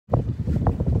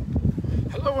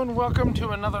Hello and welcome to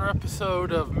another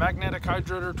episode of Magnetic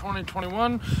Hydrator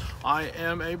 2021. I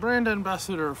am a brand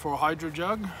ambassador for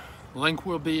HydroJug. Link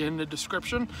will be in the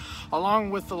description, along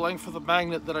with the link for the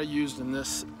magnet that I used in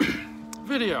this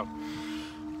video.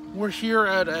 We're here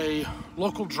at a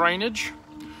local drainage.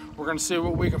 We're going to see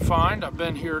what we can find. I've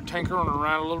been here tinkering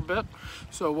around a little bit.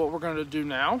 So what we're going to do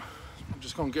now, I'm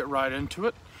just going to get right into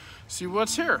it, see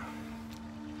what's here.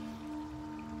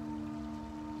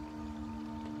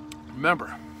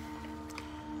 Remember,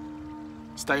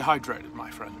 stay hydrated, my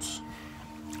friends.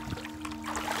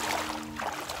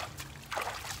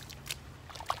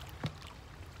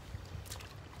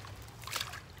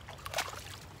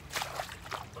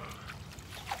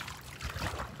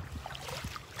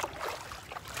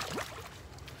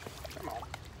 Come on.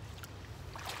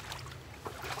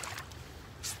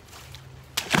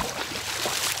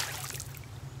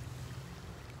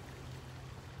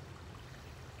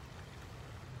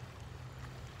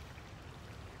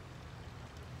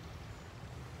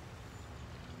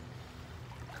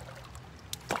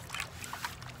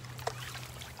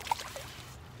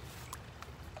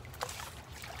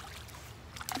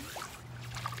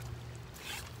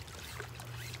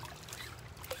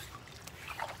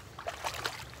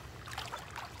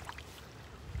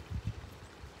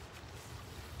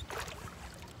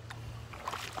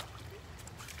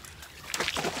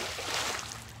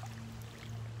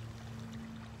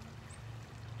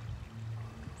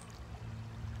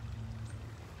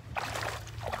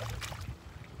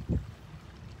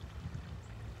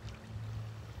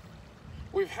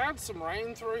 We've had some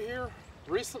rain through here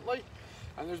recently,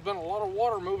 and there's been a lot of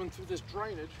water moving through this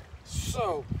drainage.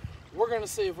 So we're going to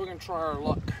see if we can try our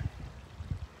luck.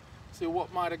 See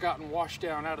what might have gotten washed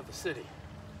down out of the city.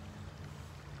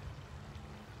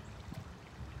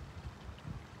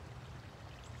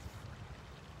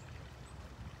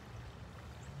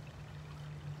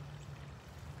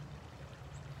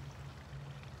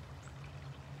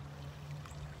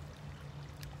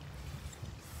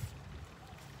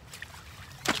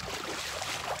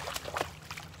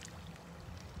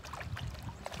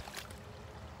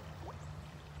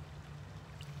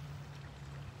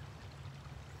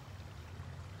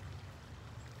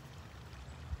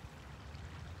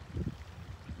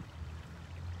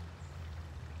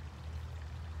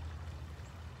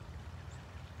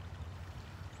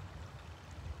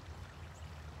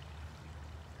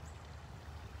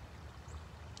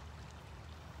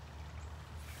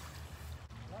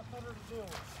 Better to deal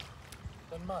with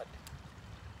than mud.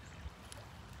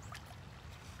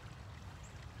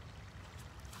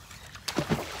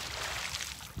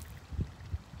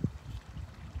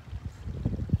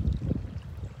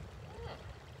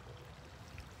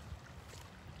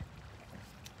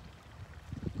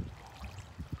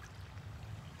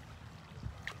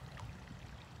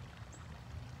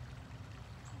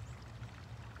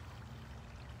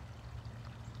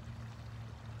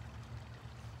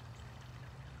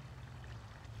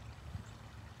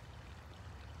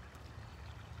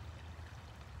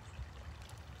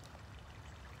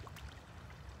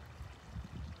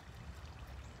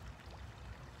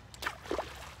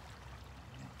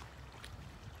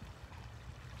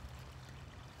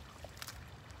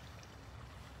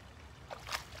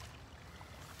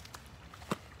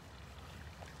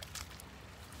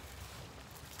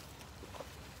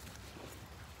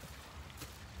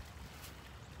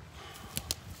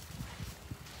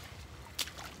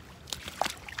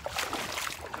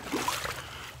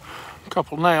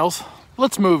 Couple nails.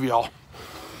 Let's move, y'all.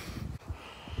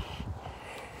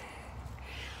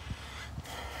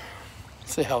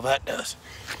 See how that does.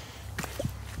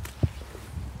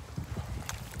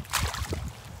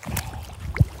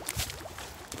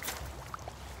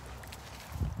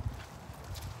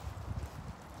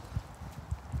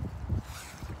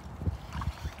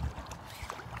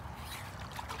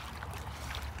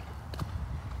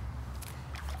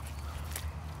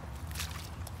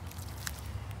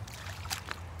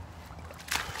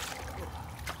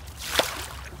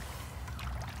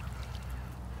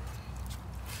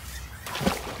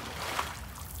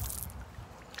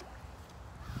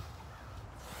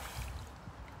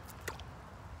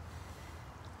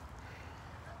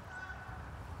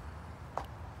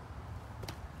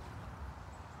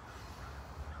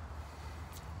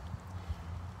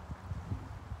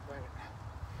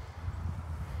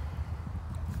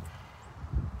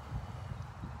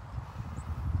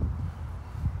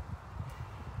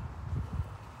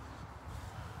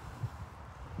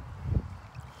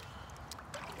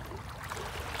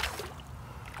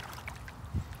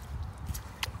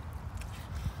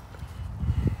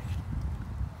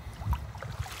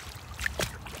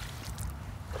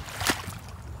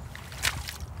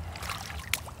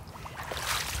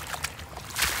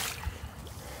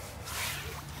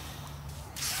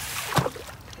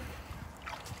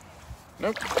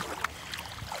 Nope.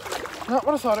 Not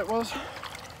what I thought it was.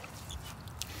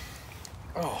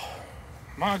 Oh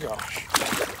my gosh.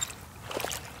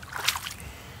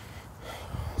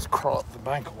 Let's crawl up the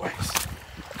bank a ways.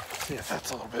 See if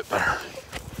that's a little bit better.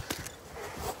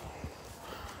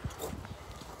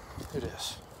 It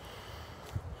is.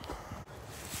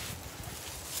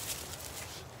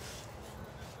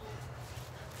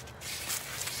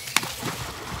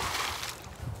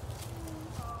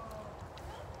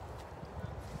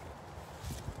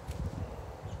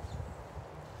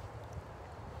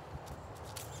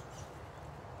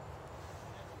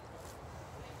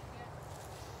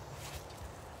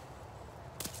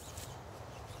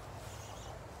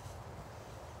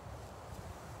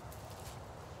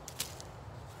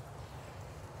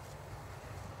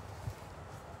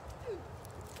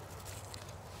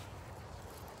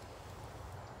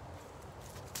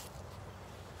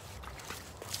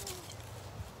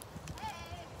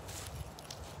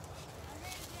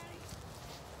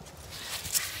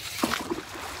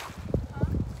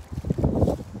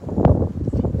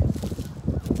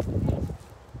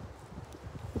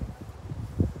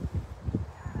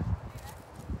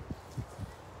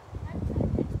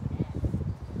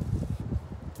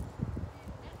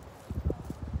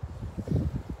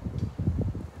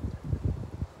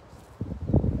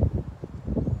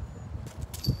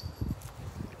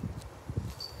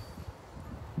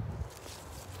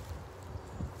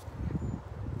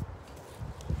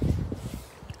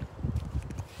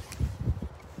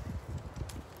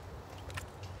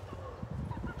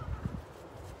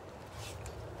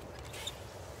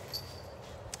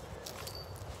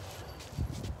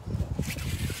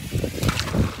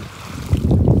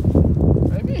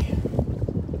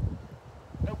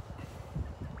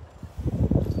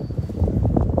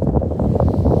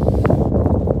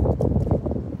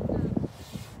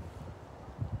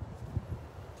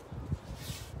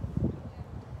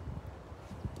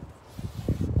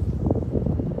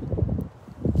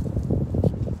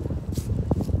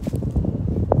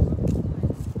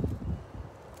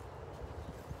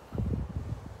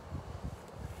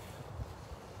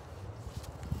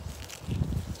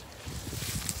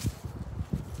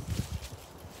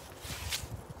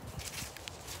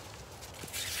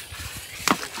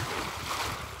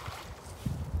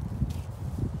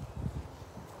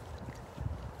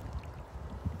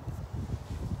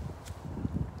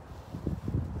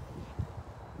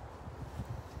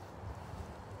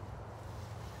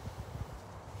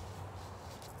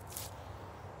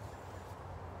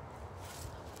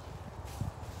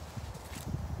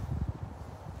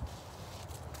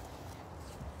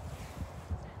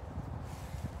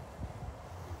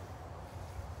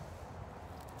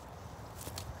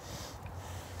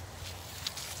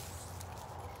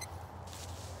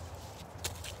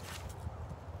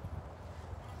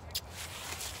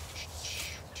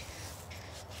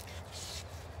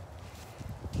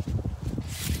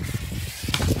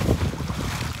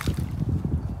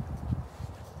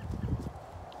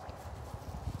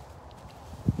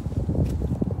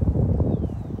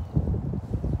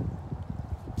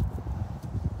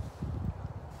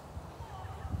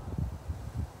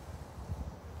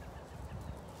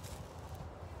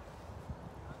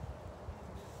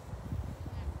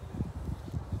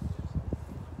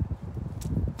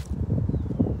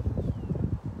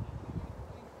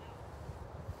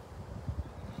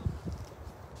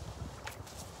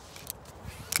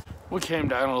 We came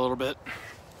down a little bit.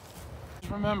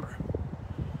 Just remember,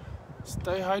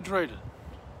 stay hydrated.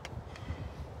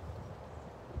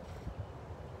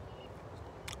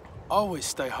 Always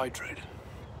stay hydrated.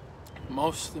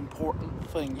 Most important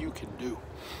thing you can do.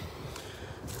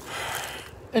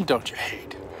 And don't you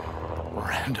hate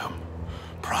random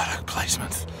product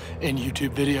placements in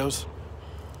YouTube videos?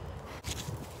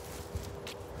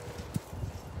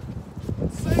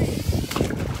 Let's see.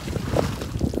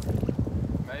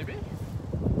 Maybe?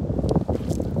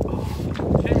 Oh,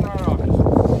 came right off it.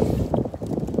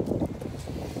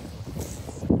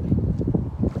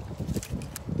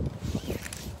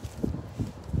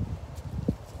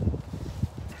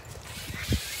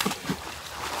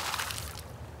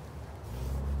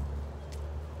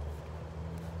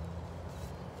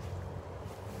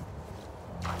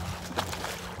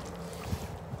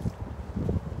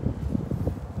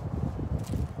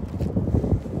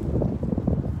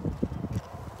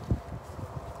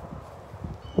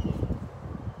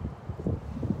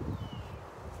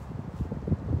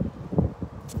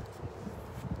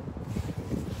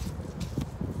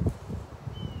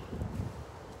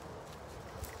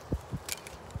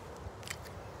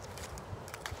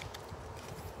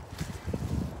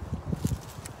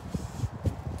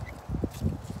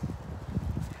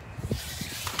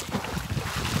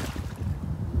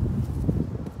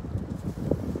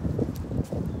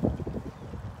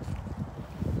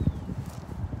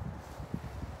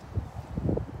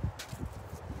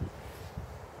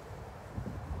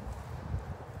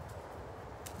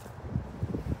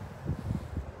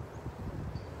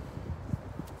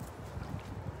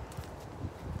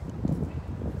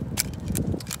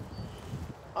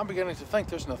 I'm beginning to think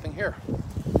there's nothing here. I'm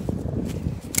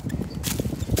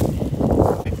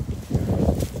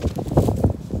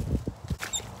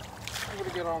going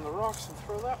to get on the rocks and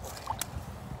throw that way.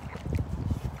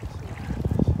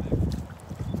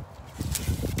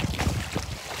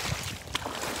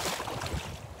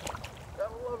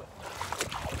 Gotta love it.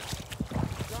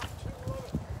 Got to love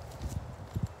it.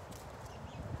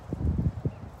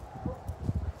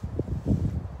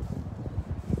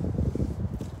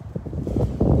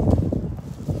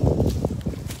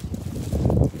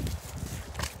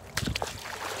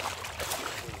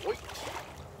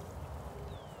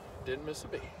 Didn't miss a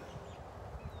beat.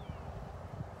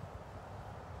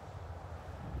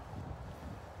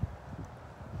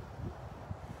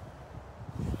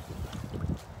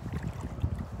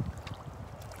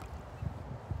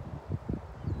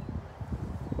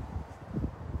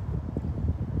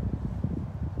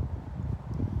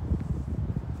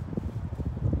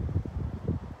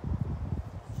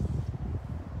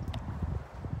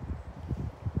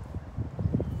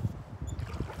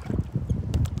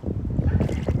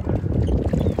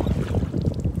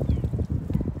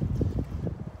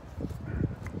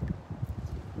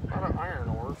 Iron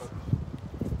ore, but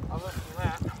other than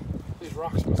that, these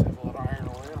rocks must have a lot of iron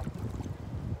ore in them.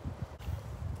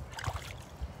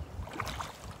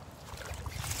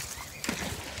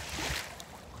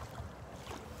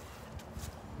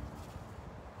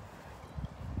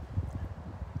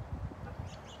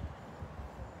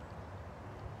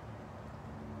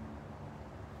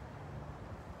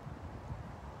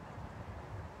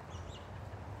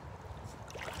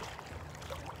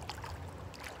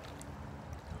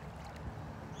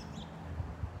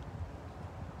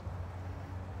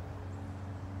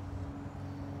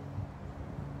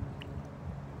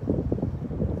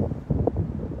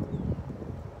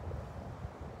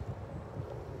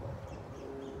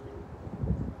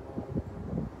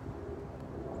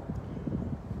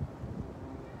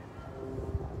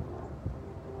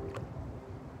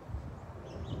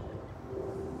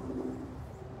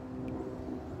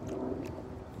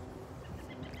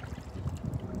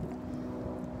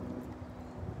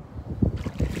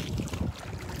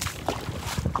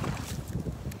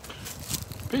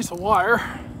 Piece of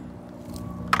wire.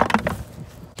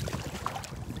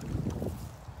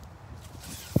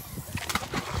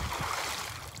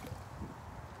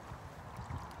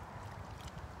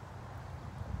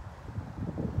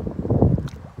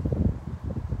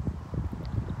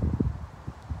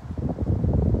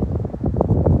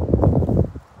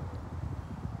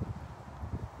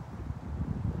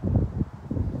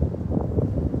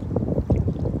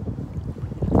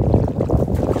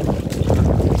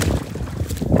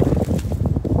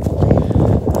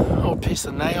 Piece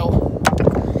of nail,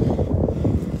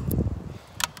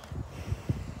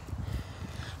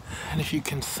 and if you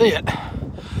can see it,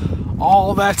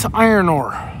 all that's iron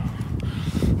ore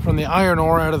from the iron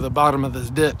ore out of the bottom of this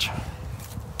ditch.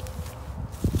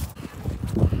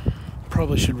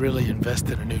 Probably should really invest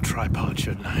in a new tripod,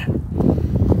 shouldn't I?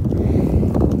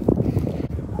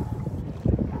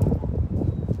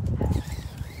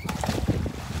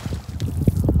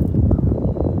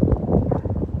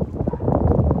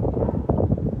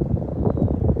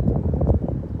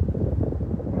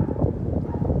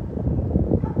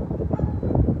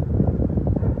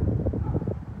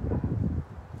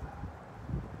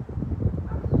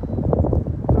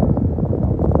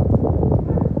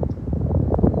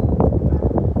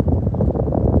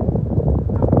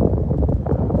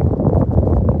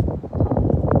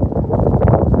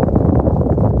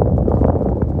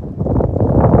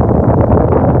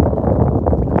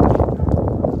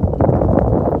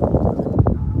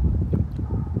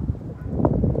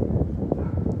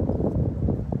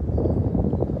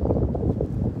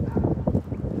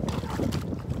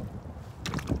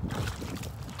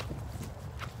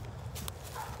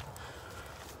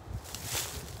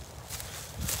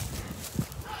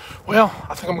 Well,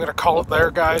 I think I'm going to call it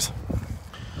there, guys.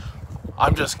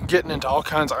 I'm just getting into all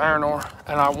kinds of iron ore,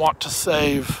 and I want to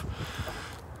save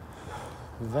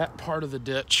that part of the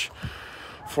ditch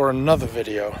for another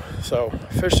video. So,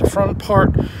 fished the front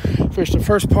part, fished the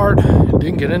first part,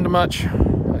 didn't get into much.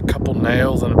 A couple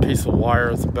nails and a piece of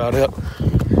wire is about it.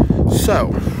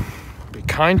 So, be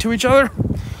kind to each other.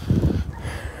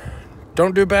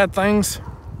 Don't do bad things.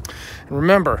 And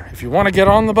remember, if you want to get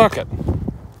on the bucket,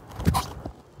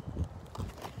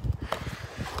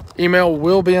 email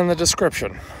will be in the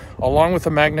description, along with the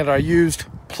magnet I used,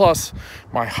 plus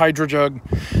my HydroJug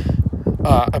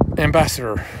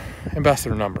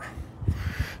ambassador number.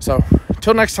 So,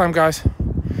 till next time, guys.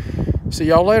 See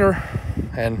y'all later,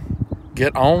 and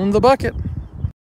get on the bucket.